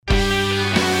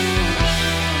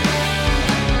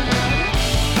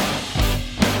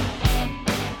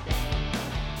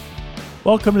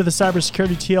Welcome to the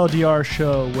Cybersecurity TLDR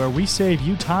show, where we save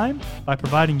you time by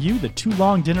providing you the too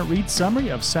long didn't read summary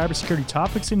of cybersecurity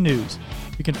topics and news.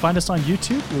 You can find us on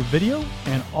YouTube with video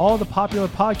and all the popular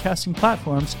podcasting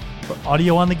platforms for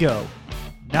audio on the go.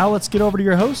 Now let's get over to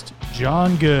your host,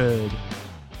 John Good.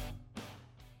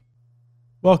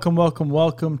 Welcome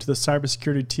to the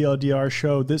Cybersecurity TLDR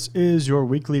show. This is your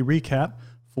weekly recap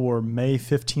for May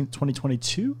 15th,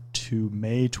 2022 to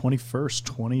May 21st,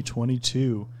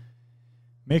 2022.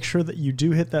 Make sure that you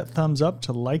do hit that thumbs up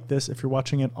to like this if you're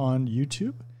watching it on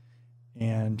YouTube,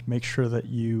 and make sure that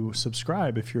you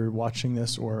subscribe if you're watching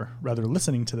this, or rather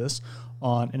listening to this,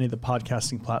 on any of the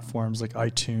podcasting platforms like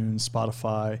iTunes,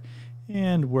 Spotify,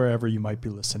 and wherever you might be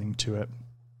listening to it.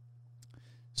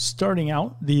 Starting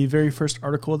out, the very first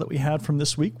article that we had from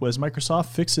this week was Microsoft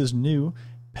fixes new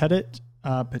Petit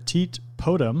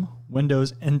Potem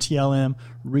Windows NTLM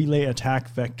relay attack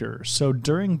vector. So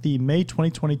during the May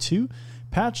 2022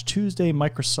 Patch Tuesday,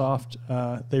 Microsoft,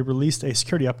 they released a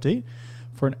security update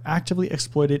for an actively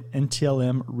exploited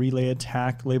NTLM relay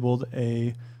attack labeled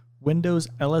a Windows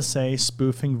LSA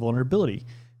spoofing vulnerability.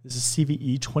 This is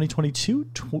CVE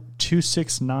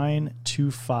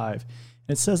 2022-26925. And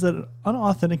it says that an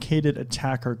unauthenticated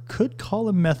attacker could call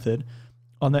a method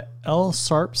on the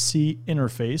LSARP-C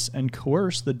interface and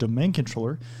coerce the domain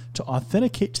controller to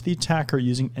authenticate to the attacker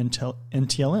using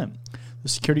NTLM. The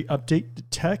security update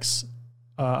detects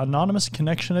anonymous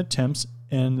connection attempts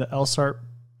in the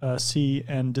LSARP-C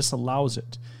and disallows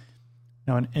it.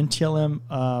 Now, an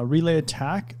NTLM relay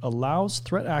attack allows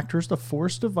threat actors to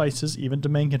force devices, even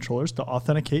domain controllers, to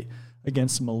authenticate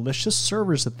against malicious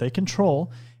servers that they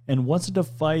control. And once a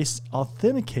device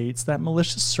authenticates, that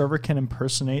malicious server can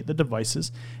impersonate the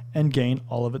devices and gain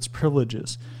all of its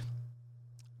privileges.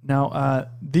 Now,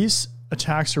 these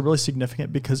attacks are really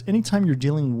significant because anytime you're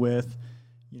dealing with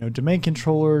domain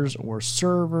controllers or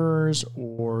servers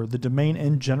or the domain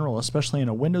in general, especially in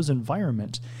a Windows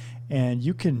environment, and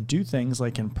you can do things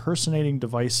like impersonating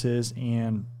devices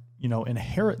and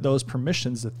inherit those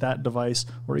permissions that device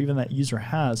or even that user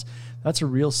has, that's a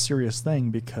real serious thing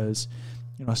because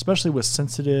especially with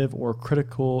sensitive or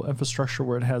critical infrastructure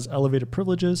where it has elevated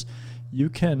privileges, you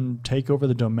can take over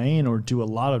the domain or do a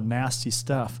lot of nasty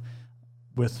stuff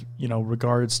with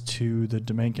regards to the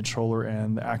domain controller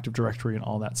and the Active Directory and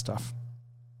all that stuff.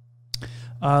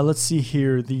 Let's see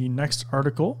here. The next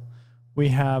article, we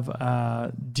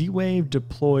have D-Wave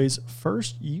deploys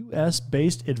first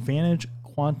US-based Advantage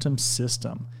quantum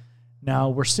system. Now,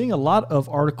 we're seeing a lot of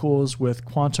articles with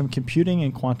quantum computing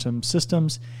and quantum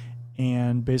systems,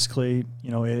 and basically,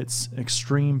 it's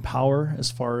extreme power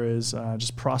as far as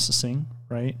just processing,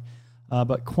 right?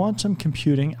 But quantum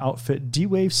computing outfit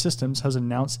D-Wave Systems has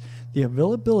announced the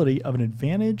availability of an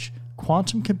Advantage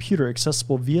quantum computer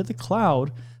accessible via the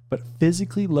cloud, but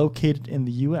physically located in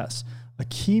the U.S., a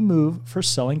key move for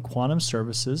selling quantum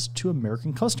services to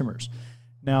American customers.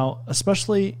 Now,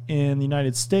 especially in the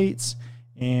United States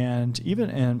and even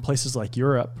in places like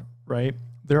Europe, right,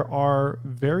 there are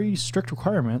very strict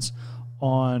requirements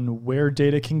on where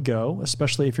data can go,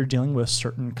 especially if you're dealing with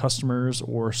certain customers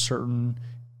or certain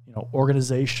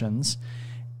organizations,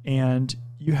 and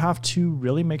you have to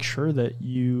really make sure that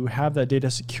you have that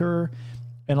data secure.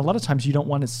 And a lot of times you don't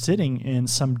want it sitting in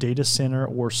some data center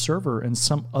or server in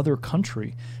some other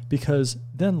country, because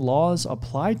then laws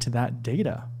apply to that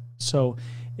data. So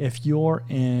if you're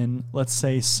in, let's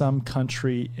say, some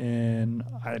country in,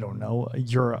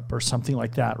 Europe or something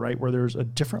like that, right, where there's a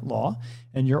different law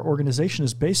and your organization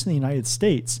is based in the United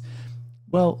States,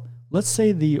 well, let's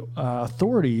say the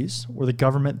authorities or the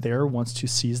government there wants to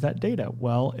seize that data.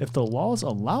 Well, if the laws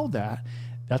allow that,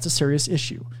 that's a serious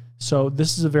issue. So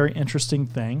this is a very interesting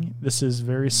thing. This is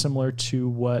very similar to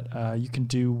what you can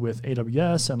do with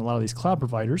AWS and a lot of these cloud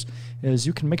providers, is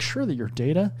you can make sure that your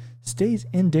data stays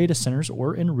in data centers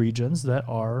or in regions that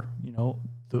are,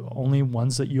 the only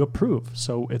ones that you approve.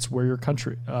 So it's where your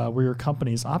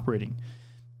company is operating.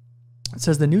 It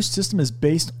says the new system is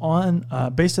based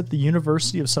at the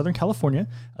University of Southern California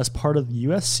as part of the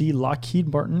USC Lockheed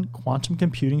Martin Quantum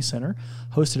Computing Center,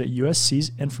 hosted at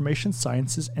USC's Information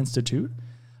Sciences Institute,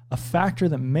 a factor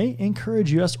that may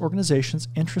encourage U.S. organizations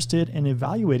interested in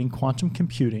evaluating quantum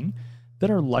computing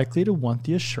that are likely to want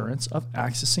the assurance of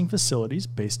accessing facilities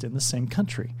based in the same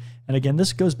country. And again,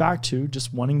 this goes back to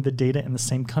just wanting the data in the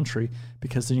same country,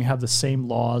 because then you have the same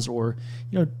laws, or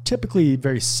typically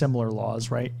very similar laws,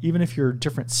 right? Even if you're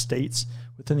different states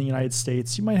within the United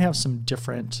States, you might have some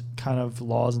different kind of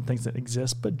laws and things that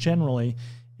exist, but generally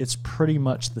it's pretty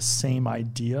much the same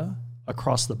idea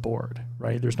across the board,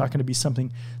 right? There's not going to be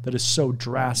something that is so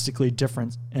drastically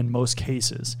different in most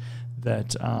cases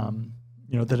that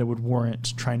that it would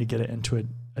warrant trying to get it into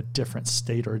a different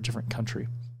state or a different country.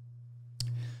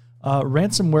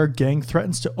 Ransomware gang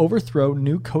threatens to overthrow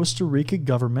new Costa Rica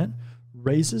government,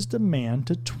 raises demand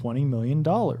to $20 million.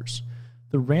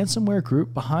 The ransomware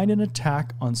group behind an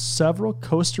attack on several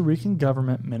Costa Rican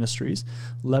government ministries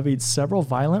levied several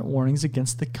violent warnings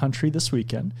against the country this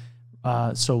weekend,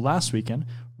 last weekend,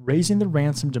 raising the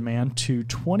ransom demand to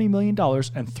 $20 million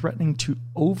and threatening to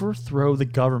overthrow the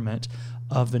government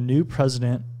of the new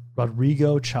president,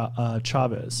 Rodrigo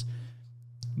Chavez.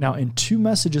 Now, in two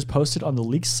messages posted on the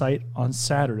leaked site on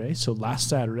Saturday, so last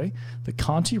Saturday, the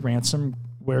Conti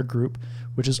ransomware group,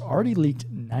 which has already leaked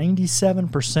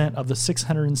 97% of the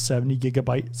 670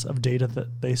 gigabytes of data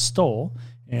that they stole,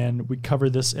 and we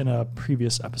covered this in a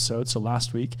previous episode, so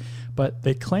last week, but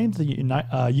they claimed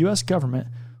the U.S. government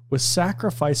was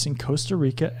sacrificing Costa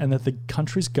Rica and that the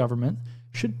country's government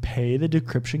should pay the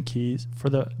decryption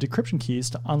keys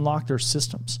to unlock their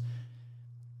systems.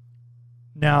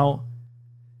 Now,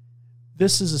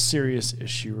 this is a serious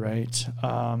issue, right?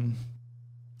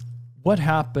 What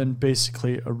happened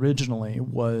basically originally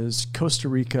was Costa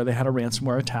Rica, they had a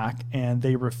ransomware attack and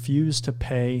they refused to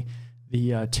pay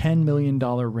the $10 million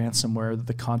ransomware that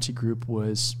the Conti group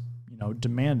was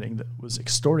demanding, that was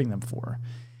extorting them for.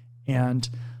 And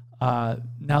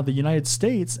now the United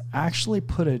States actually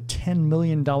put a $10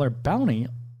 million bounty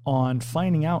on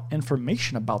finding out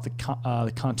information about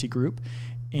the Conti group.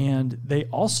 And they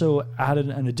also added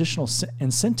an additional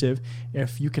incentive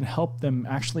if you can help them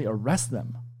actually arrest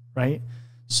them, right?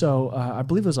 So I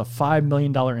believe it was a $5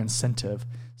 million incentive.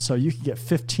 So you could get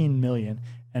 $15 million.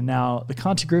 And now the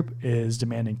Conti group is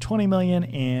demanding $20 million,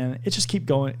 and it just keeps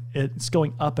going. It's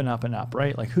going up and up and up,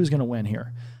 right? Like, who's going to win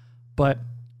here? But,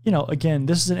 again,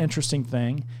 this is an interesting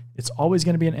thing. It's always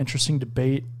going to be an interesting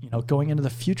debate, going into the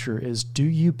future is, do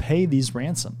you pay these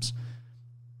ransoms?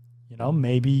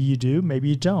 Maybe you do, maybe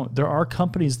you don't. There are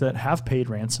companies that have paid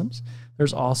ransoms.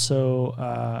 There's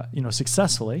also,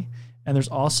 successfully, and there's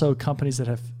also companies that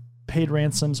have paid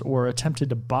ransoms or attempted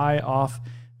to buy off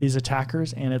these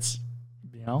attackers, and it's,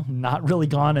 not really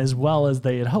gone as well as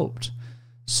they had hoped.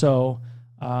 So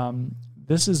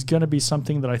this is going to be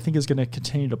something that I think is going to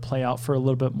continue to play out for a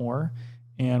little bit more,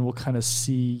 and we'll kind of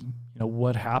see,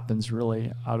 what happens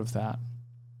really out of that.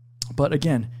 But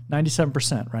again,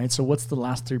 97%, right? So what's the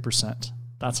last 3%?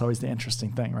 That's always the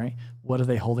interesting thing, right? What are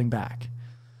they holding back?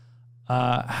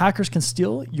 Hackers can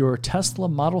steal your Tesla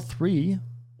Model 3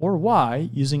 or Y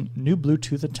using new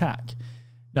Bluetooth attack.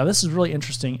 Now, this is really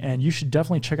interesting, and you should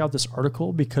definitely check out this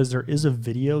article because there is a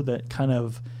video that kind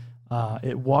of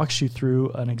it walks you through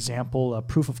an example, a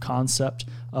proof of concept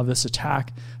of this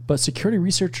attack. But security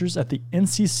researchers at the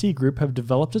NCC Group have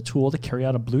developed a tool to carry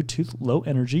out a Bluetooth Low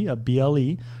Energy, a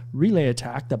BLE, relay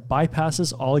attack that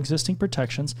bypasses all existing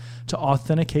protections to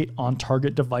authenticate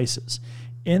on-target devices.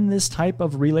 In this type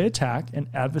of relay attack, an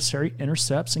adversary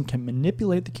intercepts and can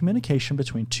manipulate the communication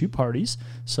between two parties,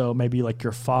 so maybe like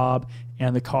your fob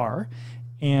and the car,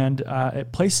 and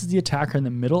it places the attacker in the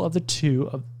middle of the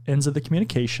two ends of the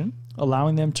communication,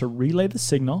 allowing them to relay the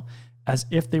signal as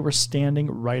if they were standing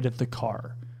right at the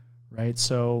car, right?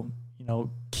 So,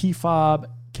 key fob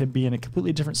can be in a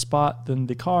completely different spot than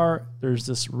the car. There's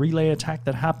this relay attack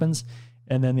that happens,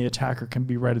 and then the attacker can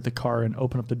be right at the car and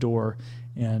open up the door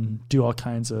and do all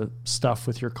kinds of stuff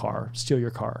with your car, steal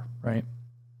your car, right?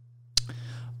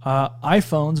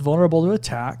 iPhones vulnerable to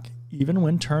attack even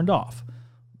when turned off.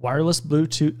 Wireless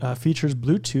Bluetooth features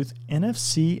Bluetooth,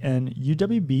 NFC, and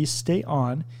UWB stay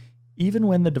on even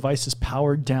when the device is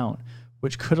powered down,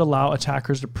 which could allow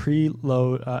attackers to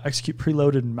execute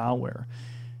preloaded malware.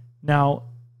 Now,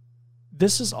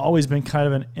 this has always been kind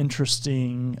of an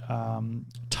interesting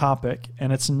topic,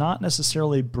 and it's not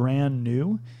necessarily brand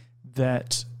new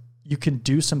that you can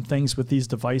do some things with these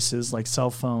devices like cell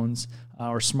phones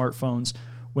or smartphones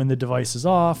when the device is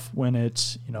off, when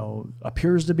it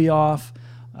appears to be off.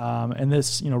 And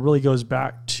this, really goes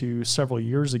back to several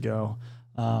years ago.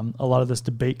 A lot of this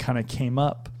debate kind of came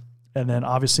up, and then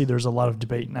obviously there's a lot of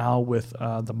debate now with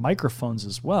the microphones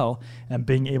as well, and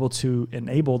being able to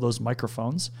enable those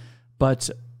microphones. But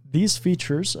these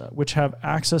features, which have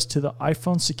access to the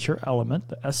iPhone Secure Element,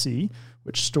 the SE,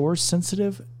 which stores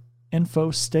sensitive info,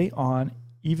 stay on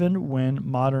even when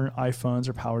modern iPhones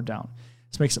are powered down.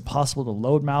 This makes it possible to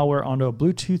load malware onto a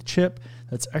Bluetooth chip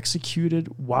that's executed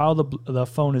while the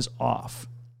phone is off.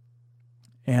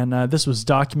 And this was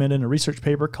documented in a research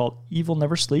paper called Evil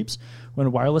Never Sleeps,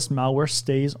 when wireless malware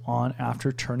stays on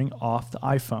after turning off the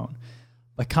iPhone.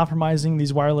 By compromising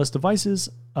these wireless devices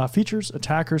features,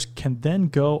 attackers can then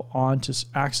go on to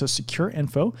access secure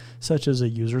info, such as a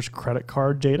user's credit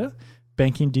card data,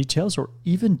 banking details, or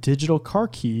even digital car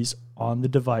keys on the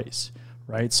device,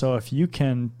 right? So if you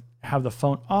can have the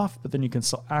phone off, but then you can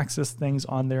still access things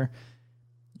on there,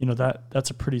 that's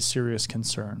a pretty serious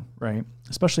concern, right?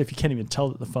 Especially if you can't even tell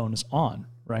that the phone is on,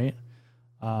 right?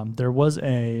 There was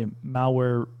a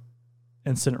malware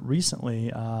incident recently,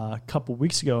 a couple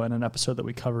weeks ago in an episode that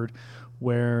we covered,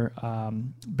 where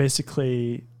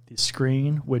basically the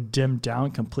screen would dim down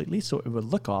completely, so it would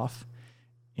look off,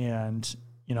 and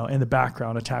in the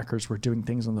background, attackers were doing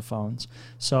things on the phones.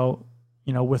 So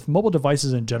with mobile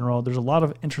devices in general, there's a lot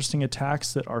of interesting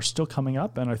attacks that are still coming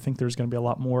up, and I think there's going to be a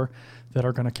lot more that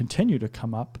are going to continue to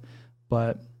come up.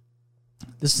 But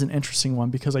this is an interesting one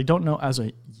because I don't know, as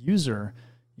a user,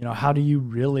 how do you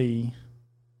really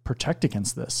protect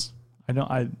against this?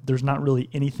 There's not really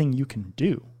anything you can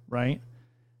do, right?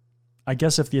 I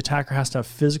guess if the attacker has to have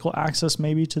physical access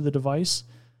maybe to the device,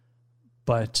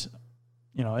 but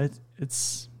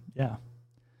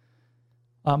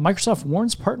Microsoft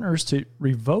warns partners to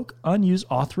revoke unused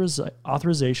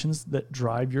authorizations that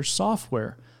drive your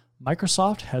software.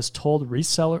 Microsoft has told the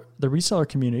reseller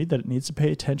community that it needs to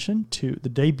pay attention to the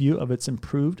debut of its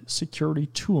improved security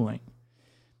tooling.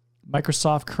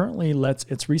 Microsoft currently lets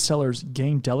its resellers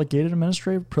gain delegated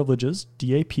administrative privileges,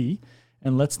 DAP,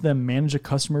 and lets them manage a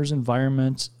customer's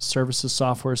environment, services,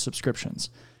 software, subscriptions.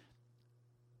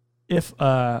 If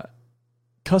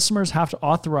customers have to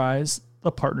authorize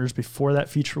the partners before that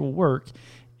feature will work,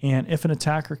 and if an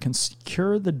attacker can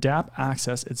secure the DAP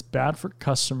access, it's bad for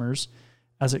customers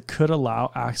as it could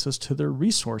allow access to their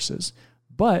resources.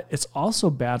 But it's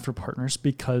also bad for partners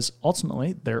because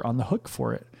ultimately they're on the hook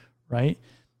for it, right?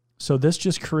 So this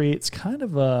just creates kind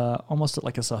of almost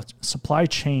like a supply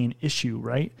chain issue,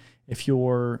 right? If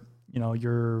your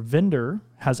vendor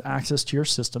has access to your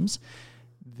systems,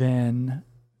 then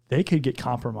they could get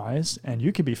compromised and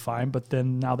you could be fine, but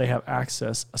then now they have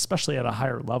access, especially at a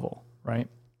higher level, right?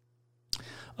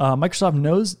 Microsoft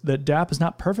knows that DAP is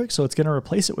not perfect, so it's going to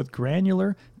replace it with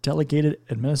Granular Delegated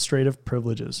Administrative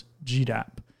Privileges,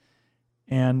 GDAP.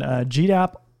 And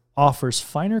GDAP offers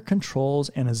finer controls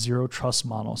and a zero trust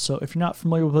model. So if you're not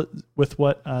familiar with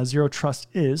what zero trust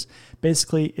is,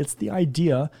 basically it's the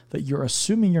idea that you're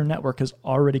assuming your network is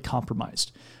already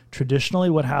compromised. Traditionally,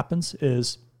 what happens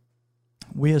is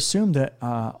we assume that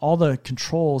all the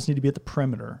controls need to be at the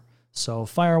perimeter, so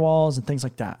firewalls and things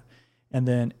like that. And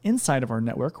then inside of our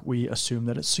network, we assume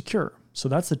that it's secure. So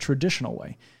that's the traditional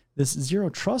way. This zero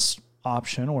trust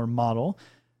option or model,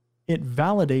 it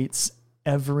validates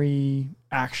every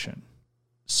action.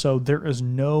 So there is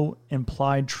no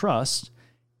implied trust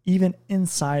even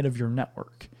inside of your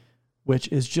network, which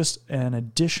is just an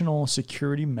additional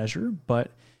security measure,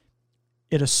 but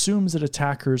it assumes that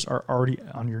attackers are already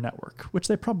on your network, which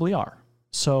they probably are.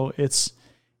 So it's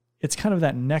kind of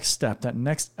that next step, that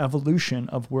next evolution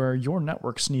of where your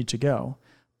networks need to go.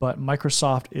 But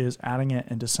Microsoft is adding it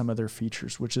into some of their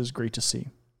features, which is great to see.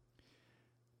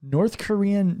 North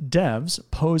Korean devs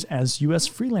pose as U.S.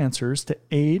 freelancers to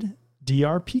aid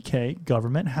DRPK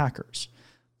government hackers.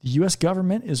 The U.S.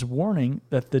 government is warning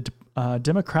that the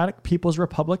Democratic People's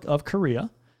Republic of Korea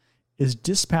is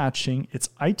dispatching its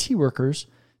IT workers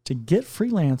to get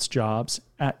freelance jobs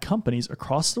at companies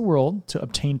across the world to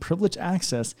obtain privileged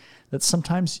access that's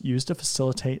sometimes used to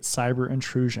facilitate cyber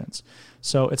intrusions.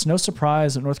 So it's no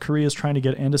surprise that North Korea is trying to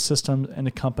get into systems,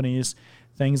 into companies,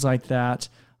 things like that.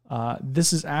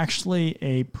 This is actually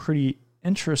a pretty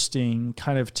interesting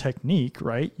kind of technique,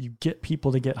 right? You get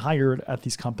people to get hired at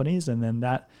these companies, and then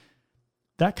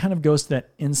that kind of goes to that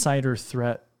insider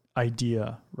threat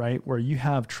idea, right? Where you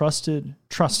have trusted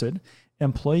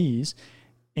employees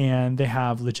and they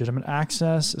have legitimate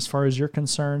access as far as you're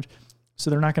concerned. So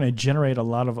they're not going to generate a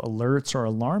lot of alerts or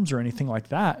alarms or anything like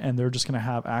that. And they're just going to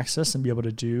have access and be able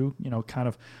to do, kind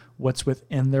of what's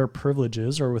within their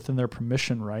privileges or within their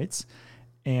permission rights.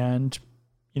 And,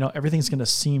 everything's going to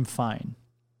seem fine.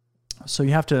 So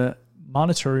you have to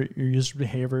monitor your user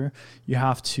behavior. You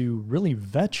have to really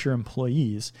vet your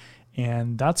employees.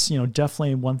 And that's,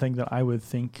 definitely one thing that I would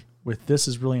think with this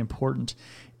is really important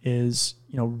is,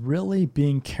 really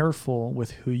being careful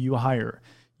with who you hire.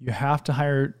 You have to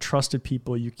hire trusted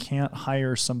people. You can't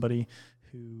hire somebody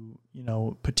who,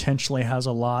 potentially has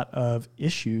a lot of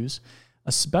issues,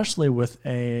 especially with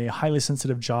a highly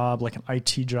sensitive job like an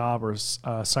IT job or a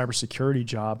cybersecurity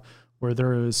job, where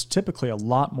there is typically a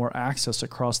lot more access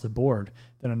across the board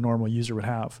than a normal user would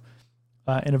have.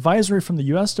 An advisory from the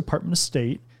U.S. Department of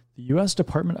State, the U.S.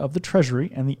 Department of the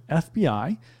Treasury, and the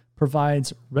FBI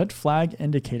provides red flag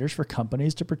indicators for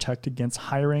companies to protect against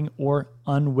hiring or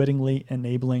unwittingly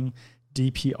enabling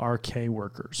DPRK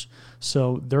workers.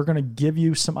 So they're going to give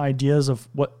you some ideas of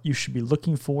what you should be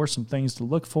looking for, some things to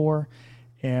look for.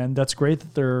 And that's great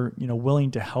that they're,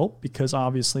 willing to help, because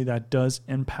obviously that does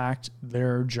impact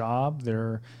their job,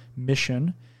 their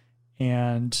mission,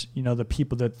 and, the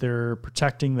people that they're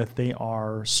protecting, that they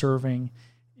are serving.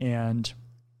 And,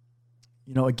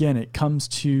 again, it comes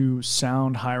to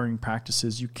sound hiring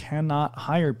practices. You cannot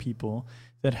hire people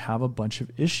that have a bunch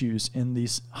of issues in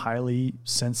these highly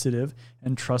sensitive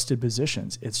and trusted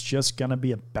positions. It's just going to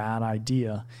be a bad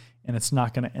idea, and it's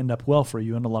not going to end up well for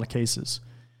you in a lot of cases.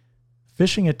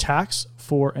 Phishing attacks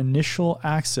for initial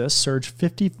access surged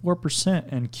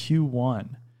 54% in Q1.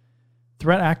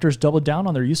 Threat actors doubled down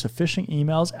on their use of phishing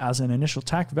emails as an initial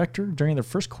attack vector during the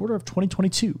first quarter of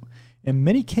 2022. In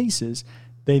many cases,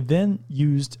 they then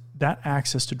used that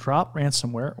access to drop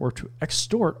ransomware or to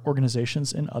extort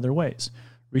organizations in other ways.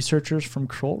 Researchers from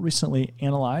Kroll recently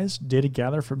analyzed data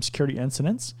gathered from security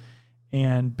incidents,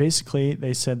 and basically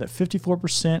they said that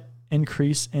 54%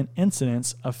 increase in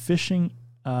incidents of phishing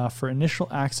for initial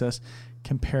access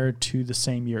compared to the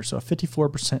same year. So a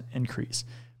 54% increase.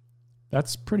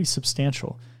 That's pretty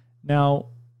substantial. Now,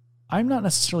 I'm not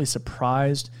necessarily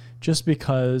surprised, just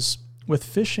because with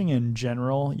phishing in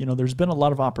general, there's been a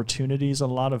lot of opportunities, a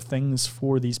lot of things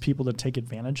for these people to take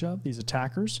advantage of, these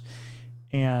attackers.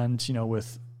 And,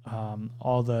 with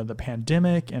all the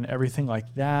pandemic and everything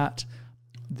like that,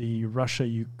 the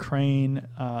Russian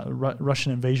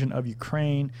invasion of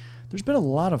Ukraine, there's been a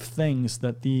lot of things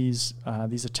that these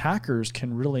attackers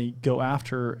can really go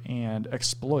after and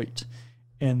exploit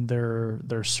in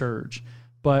their surge.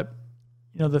 But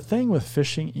the thing with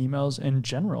phishing emails in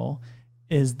general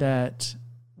is that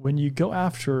when you go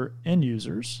after end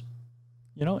users,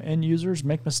 end users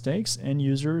make mistakes. End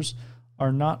users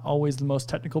are not always the most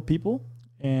technical people.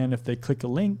 And if they click a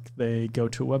link, they go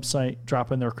to a website,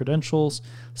 drop in their credentials,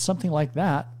 something like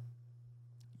that,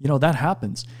 that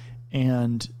happens.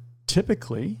 And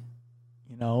typically,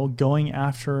 going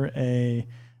after a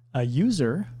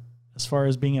user, as far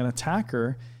as being an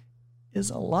attacker, is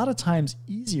a lot of times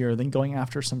easier than going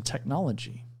after some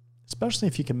technology, especially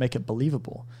if you can make it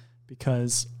believable.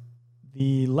 Because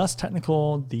the less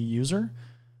technical the user,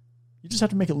 you just have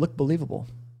to make it look believable.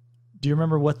 Do you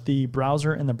remember what the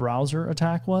browser in the browser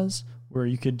attack was? Where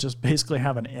you could just basically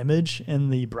have an image in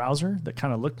the browser that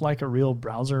kind of looked like a real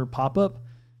browser pop-up?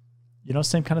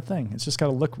 Same kind of thing. It's just got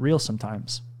to look real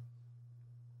sometimes.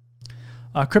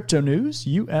 Crypto news.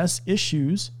 U.S.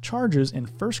 issues charges in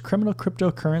first criminal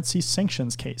cryptocurrency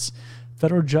sanctions case.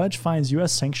 Federal judge finds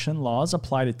U.S. sanction laws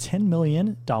apply to $10 million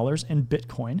in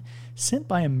Bitcoin sent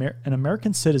by an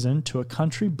American citizen to a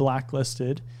country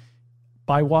blacklisted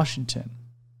by Washington.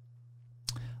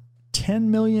 $10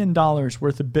 million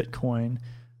worth of Bitcoin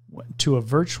went to a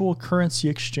virtual currency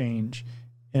exchange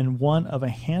in one of a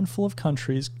handful of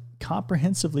countries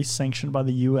comprehensively sanctioned by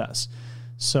the U.S.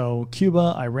 So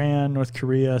Cuba, Iran, North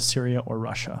Korea, Syria, or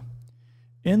Russia.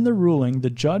 In the ruling, the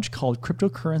judge called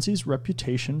cryptocurrency's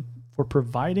reputation for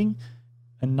providing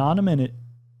anonymity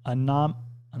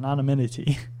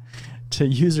to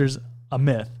users a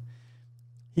myth.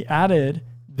 He added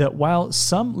that while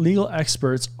some legal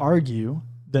experts argue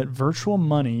that virtual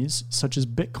monies such as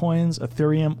Bitcoins,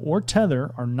 Ethereum, or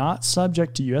Tether are not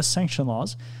subject to U.S. sanction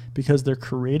laws because they're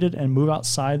created and move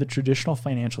outside the traditional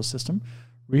financial system,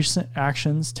 recent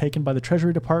actions taken by the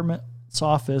Treasury Department's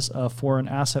Office of Foreign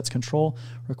Assets Control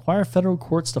require federal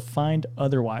courts to find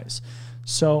otherwise.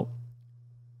 So,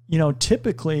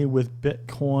 typically with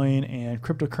Bitcoin and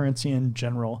cryptocurrency in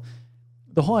general,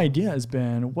 the whole idea has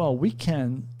been, well, we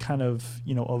can kind of,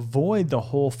 avoid the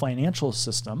whole financial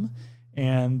system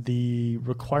and the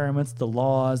requirements, the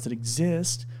laws that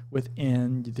exist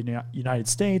within the United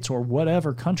States or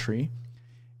whatever country,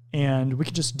 and we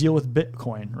can just deal with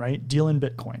Bitcoin, right? Deal in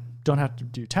Bitcoin. Don't have to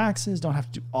do taxes, don't have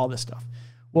to do all this stuff.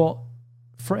 Well,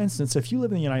 for instance, if you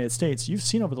live in the United States, you've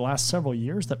seen over the last several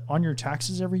years that on your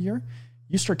taxes every year,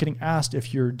 you start getting asked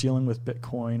if you're dealing with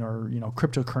Bitcoin or,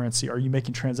 cryptocurrency. Are you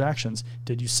making transactions?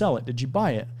 Did you sell it? Did you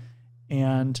buy it?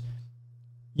 And,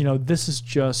 this is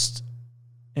just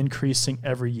increasing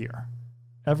every year.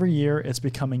 Every year it's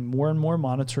becoming more and more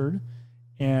monitored,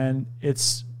 and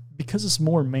it's because it's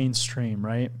more mainstream,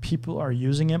 right? People are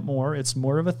using it more. It's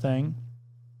more of a thing.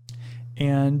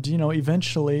 And,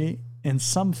 eventually in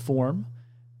some form,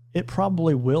 it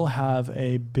probably will have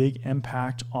a big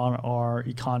impact on our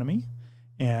economy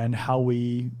and how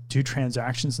we do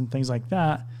transactions and things like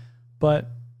that.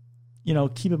 But,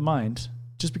 keep in mind,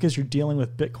 just because you're dealing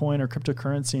with Bitcoin or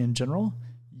cryptocurrency in general,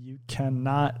 you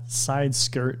cannot side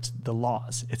skirt the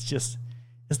laws. It's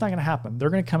not going to happen.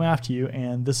 They're going to come after you.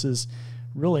 And this is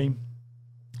really,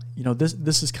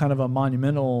 this is kind of a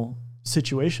monumental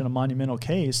situation, a monumental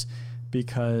case,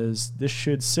 because this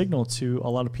should signal to a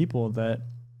lot of people that,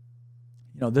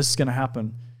 this is going to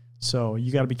happen. So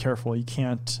you got to be careful. You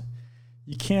can't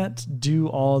do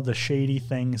all the shady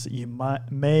things that you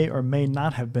may or may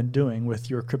not have been doing with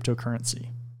your cryptocurrency.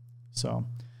 So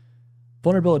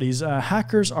vulnerabilities.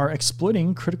 Hackers are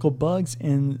exploiting critical bugs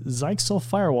in Zyxel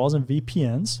firewalls and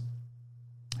VPNs.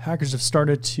 Hackers have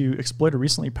started to exploit a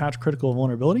recently patched critical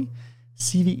vulnerability,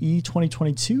 CVE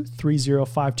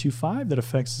 2022-30525, that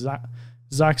affects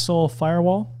Zyxel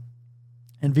firewall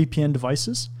and VPN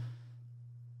devices.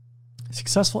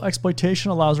 Successful exploitation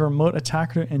allows a remote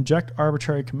attacker to inject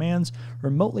arbitrary commands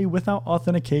remotely without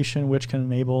authentication, which can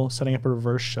enable setting up a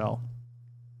reverse shell.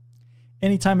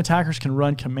 Anytime attackers can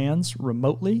run commands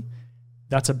remotely,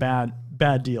 that's a bad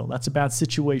deal. That's a bad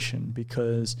situation,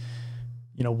 because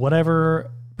whatever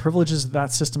privileges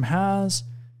that system has,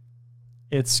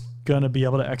 it's going to be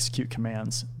able to execute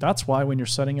commands. That's why when you're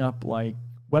setting up like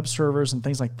web servers and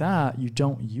things like that, you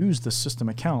don't use the system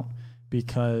account,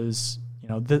 because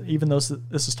even though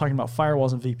this is talking about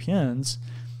firewalls and VPNs,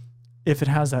 if it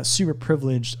has that super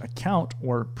privileged account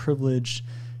or privileged,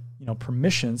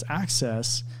 permissions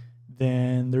access,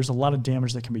 then there's a lot of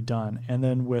damage that can be done. And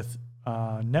then with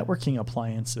networking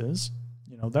appliances,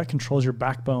 that controls your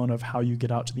backbone of how you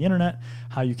get out to the internet,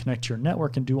 how you connect to your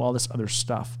network, and do all this other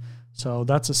stuff. So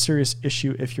that's a serious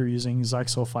issue if you're using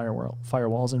Zyxel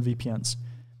firewalls and VPNs.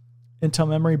 Intel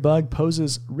memory bug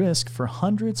poses risk for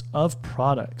hundreds of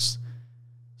products.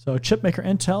 So chipmaker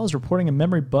Intel is reporting a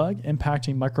memory bug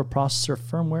impacting microprocessor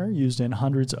firmware used in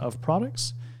hundreds of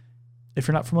products. If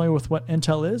you're not familiar with what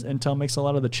Intel is, Intel makes a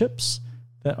lot of the chips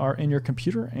that are in your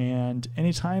computer, and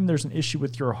anytime there's an issue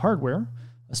with your hardware,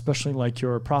 especially like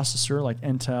your processor like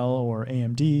Intel or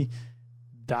AMD,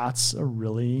 that's a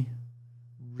really,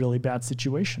 really bad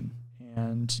situation.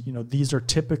 And these are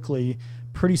typically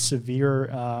pretty severe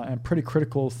and pretty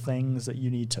critical things that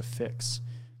you need to fix.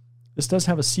 This does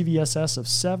have a CVSS of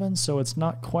 7, so it's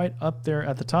not quite up there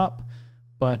at the top,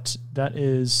 but that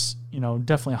is,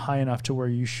 definitely high enough to where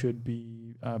you should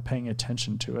be paying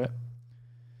attention to it.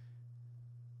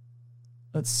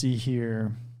 Let's see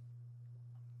here.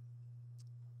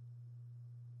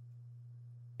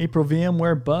 April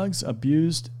VMware bugs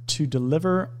abused to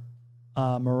deliver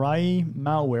Mirai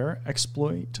malware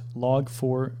exploit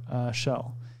log4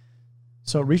 shell.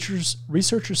 So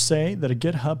researchers say that a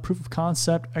GitHub proof of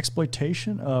concept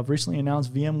exploitation of recently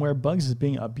announced VMware bugs is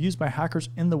being abused by hackers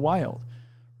in the wild.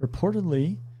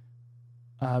 Reportedly,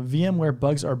 VMware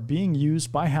bugs are being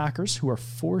used by hackers who are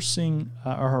forced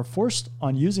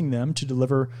on using them to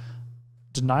deliver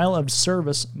denial of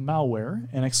service malware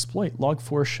and exploit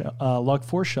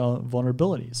log4 shell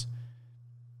vulnerabilities.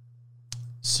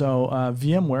 So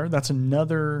VMware, that's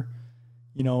another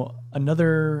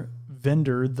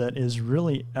vendor that is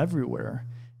really everywhere,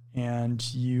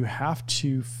 and you have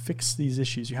to fix these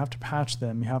issues. You have to patch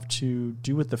them. You have to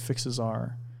do what the fixes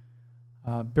are.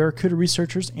 Barracuda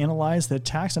researchers analyzed the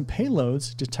attacks and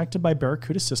payloads detected by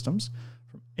Barracuda systems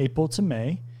from April to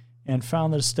May, and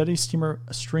found that a steady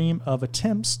stream of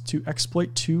attempts to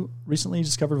exploit two recently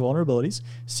discovered vulnerabilities,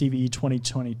 CVE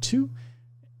 2022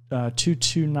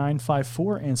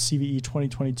 22954 and CVE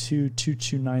 2022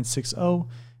 22960.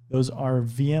 Those are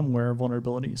VMware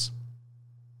vulnerabilities.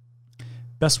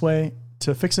 Best way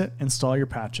to fix it: install your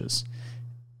patches,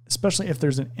 especially if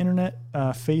there's an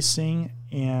internet-facing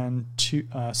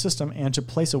system, and to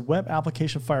place a web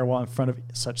application firewall in front of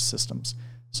such systems.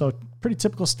 So pretty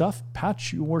typical stuff.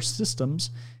 Patch your systems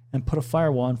and put a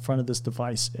firewall in front of this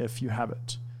device if you have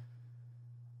it.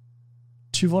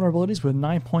 2 vulnerabilities with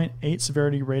 9.8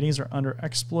 severity ratings are under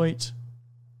exploit.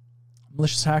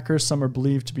 Malicious hackers, some are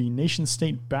believed to be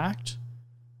nation-state backed,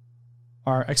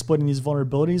 are exploiting these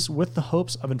vulnerabilities with the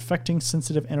hopes of infecting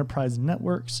sensitive enterprise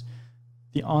networks.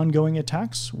 The ongoing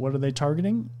attacks, what are they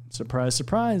targeting? Surprise,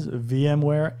 surprise,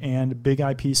 VMware and Big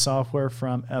IP software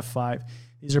from F5.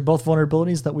 These are both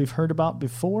vulnerabilities that we've heard about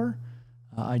before.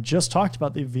 I just talked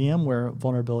about the VMware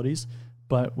vulnerabilities,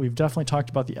 but we've definitely talked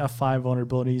about the F5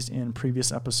 vulnerabilities in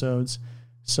previous episodes.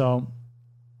 So,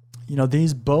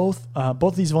 these both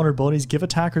these vulnerabilities give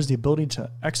attackers the ability to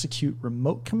execute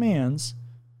remote commands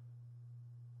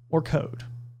or code.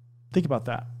 Think about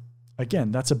that.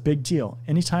 Again, that's a big deal.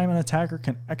 Anytime an attacker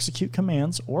can execute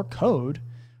commands or code,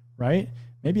 right?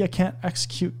 Maybe I can't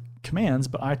execute commands,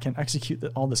 but I can execute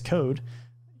all this code.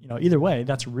 Either way,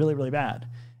 that's really, really bad.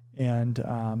 And,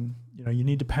 you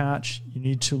need to patch. You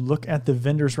need to look at the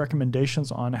vendor's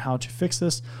recommendations on how to fix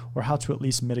this or how to at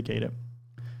least mitigate it.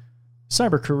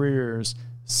 Cyber careers.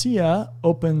 SIA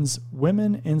opens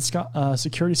Women in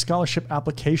Security Scholarship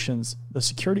applications. The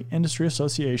Security Industry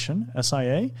Association,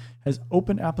 SIA, has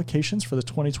opened applications for the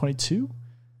 2022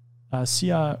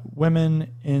 SIA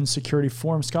Women in Security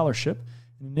Forum Scholarship,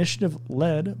 an initiative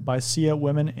led by SIA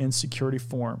Women in Security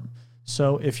Forum.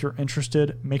 So if you're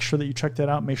interested, make sure that you check that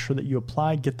out. Make sure that you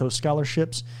apply, get those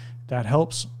scholarships. That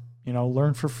helps,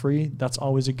 learn for free. That's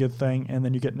always a good thing. And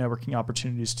then you get networking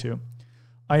opportunities too.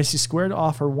 ISC Squared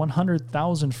offer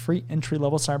 100,000 free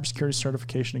entry-level cybersecurity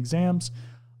certification exams.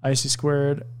 ISC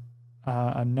Squared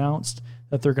announced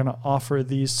that they're going to offer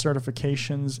these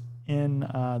certifications in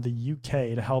the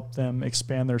UK to help them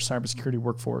expand their cybersecurity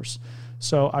workforce.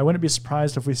 So I wouldn't be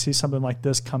surprised if we see something like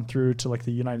this come through to like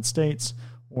the United States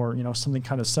or, something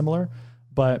kind of similar.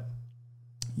 But,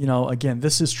 again,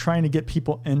 this is trying to get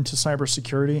people into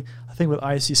cybersecurity. I think with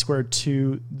ISC Squared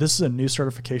 2, this is a new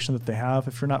certification that they have.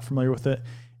 If you're not familiar with it,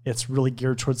 it's really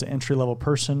geared towards the entry-level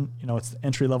person. It's the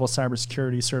entry-level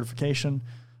cybersecurity certification.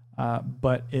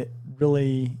 But it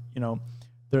really,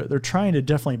 they're trying to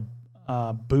definitely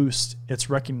boost its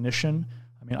recognition.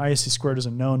 I mean, ISC Squared is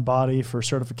a known body for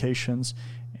certifications,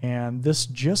 and this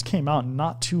just came out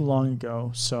not too long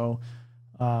ago. So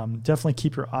definitely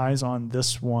keep your eyes on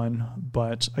this one.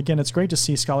 But again, it's great to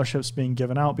see scholarships being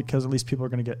given out because at least people are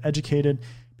going to get educated.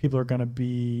 People are going to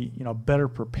be, better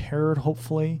prepared,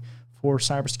 hopefully, for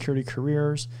cybersecurity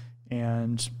careers.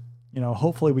 And,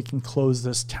 hopefully we can close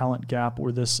this talent gap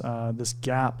or this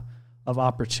gap of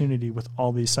opportunity with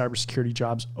all these cybersecurity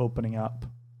jobs opening up.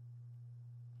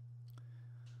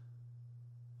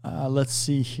 Let's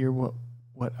see here.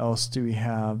 What else do we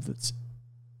have that's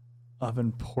of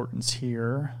importance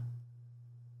here?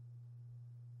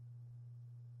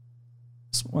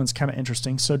 This one's kind of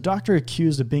interesting. So, doctor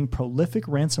accused of being prolific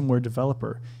ransomware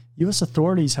developer. U.S.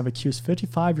 authorities have accused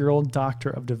 55-year-old doctor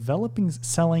of developing,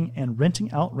 selling, and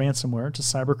renting out ransomware to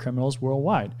cyber criminals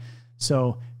worldwide.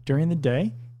 So, during the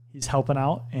day, he's helping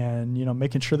out and,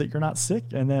 making sure that you're not sick.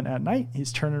 And then at night,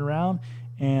 he's turning around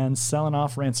and selling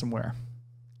off ransomware.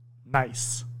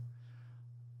 Nice.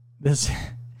 This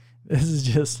is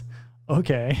just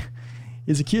okay.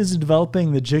 He's accused of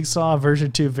developing the Jigsaw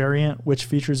version 2 variant, which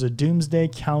features a doomsday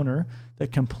counter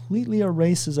that completely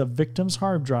erases a victim's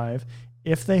hard drive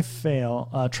if they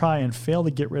try and fail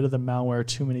to get rid of the malware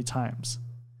too many times.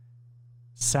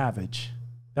 Savage.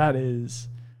 That is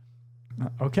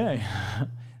okay.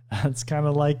 It's kind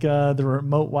of like the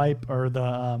remote wipe or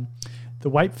the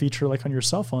wipe feature, like on your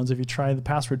cell phones. If you try the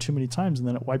password too many times, and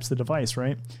then it wipes the device,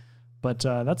 right? But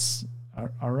that's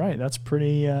all right. That's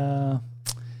pretty.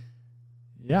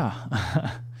 Yeah.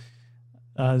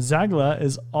 Zagla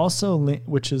is also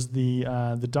which is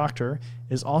the doctor,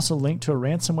 is also linked to a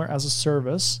ransomware as a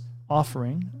service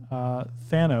offering,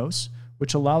 Thanos,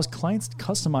 which allows clients to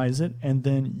customize it and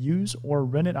then use or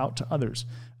rent it out to others.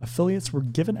 Affiliates were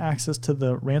given access to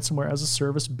the ransomware as a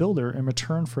service builder in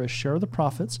return for a share of the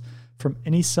profits from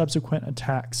any subsequent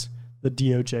attacks, the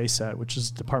DOJ said, which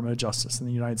is Department of Justice in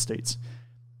the United States.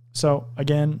 So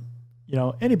again,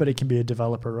 anybody can be a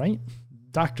developer, right?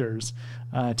 Doctors,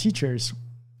 teachers,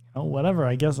 whatever,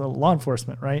 I guess, law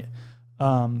enforcement, right?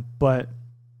 But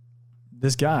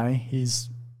this guy, he's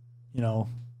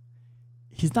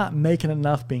not making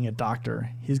enough being a doctor.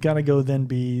 He's got to go then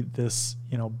be this,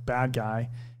 bad guy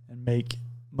and make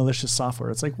malicious software.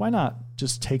 It's like, why not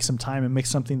just take some time and make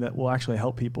something that will actually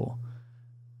help people?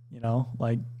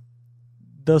 Like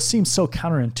those seem so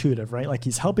counterintuitive, right? Like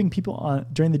he's helping people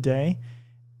during the day,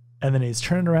 and then he's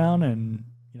turning around and,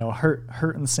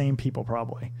 hurting the same people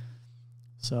probably.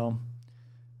 So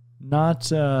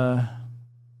not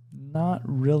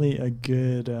really a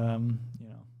good,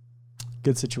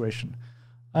 good situation.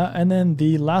 And then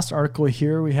the last article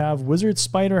here, we have Wizard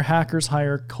Spider hackers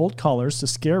hire cold callers to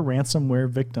scare ransomware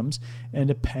victims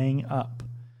into paying up.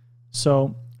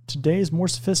 So today's more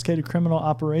sophisticated criminal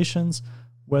operations,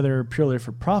 whether purely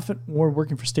for profit or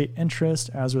working for state interest,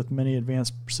 as with many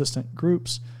advanced persistent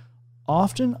groups,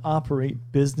 often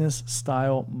operate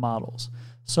business-style models.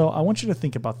 So I want you to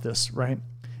think about this, right?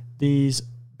 These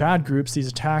bad groups, these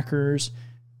attackers,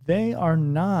 they are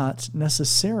not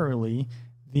necessarily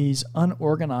these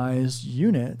unorganized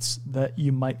units that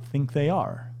you might think they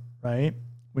are, right?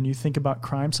 When you think about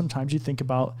crime, sometimes you think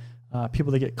about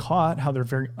people that get caught, how they're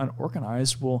very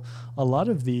unorganized. Well, a lot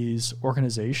of these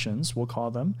organizations, we'll call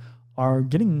them, are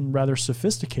getting rather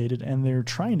sophisticated, and they're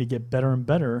trying to get better and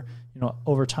better,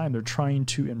 over time. They're trying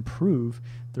to improve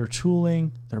their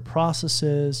tooling, their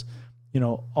processes,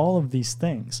 all of these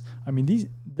things. I mean,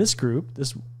 this group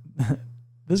is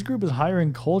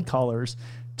hiring cold callers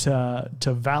to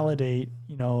validate,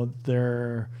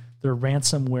 their their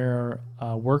ransomware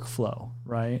workflow,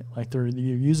 right? Like they're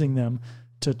using them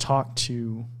to talk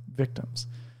to victims.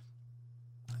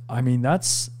 I mean,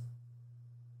 it's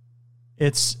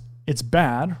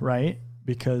bad, right?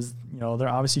 Because, you know, they're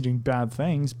obviously doing bad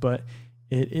things, but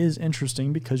it is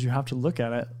interesting because you have to look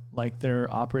at it like they're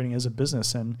operating as a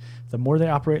business. And the more they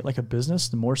operate like a business,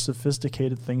 the more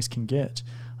sophisticated things can get.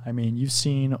 I mean, you've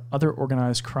seen other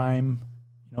organized crime,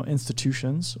 you know,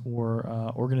 institutions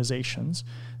or organizations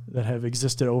that have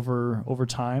existed over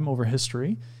time, over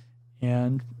history.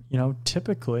 And, you know,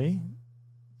 typically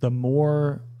the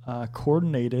more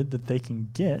coordinated that they can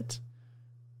get,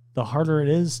 the harder it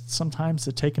is sometimes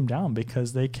to take them down,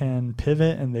 because they can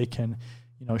pivot and they can,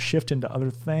 you know, shift into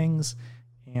other things.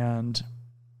 And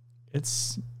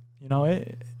it's, you know,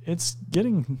 it's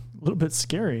getting a little bit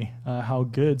scary how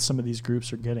good some of these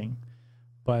groups are getting.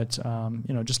 But,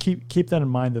 you know, just keep that in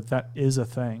mind, that is a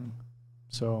thing.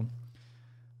 So,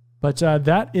 but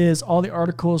that is all the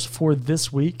articles for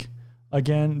this week.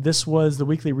 Again, this was the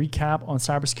weekly recap on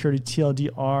cybersecurity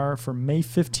TLDR for May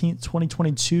 15th,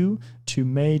 2022 to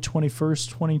May 21st,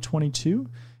 2022.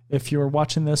 If you're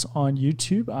watching this on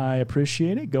YouTube, I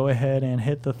appreciate it. Go ahead and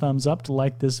hit the thumbs up to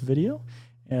like this video,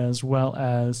 as well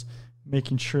as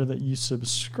making sure that you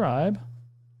subscribe.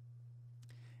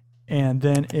 And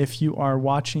then if you are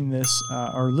watching this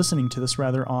or listening to this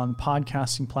rather on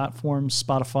podcasting platforms,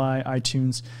 Spotify,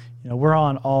 iTunes, you know, we're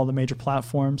on all the major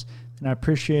platforms, and I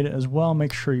appreciate it as well.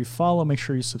 Make sure you follow, make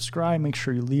sure you subscribe, make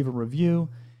sure you leave a review.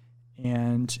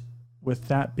 And with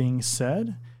that being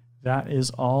said, that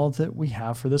is all that we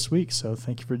have for this week. So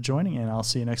thank you for joining, and I'll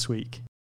see you next week.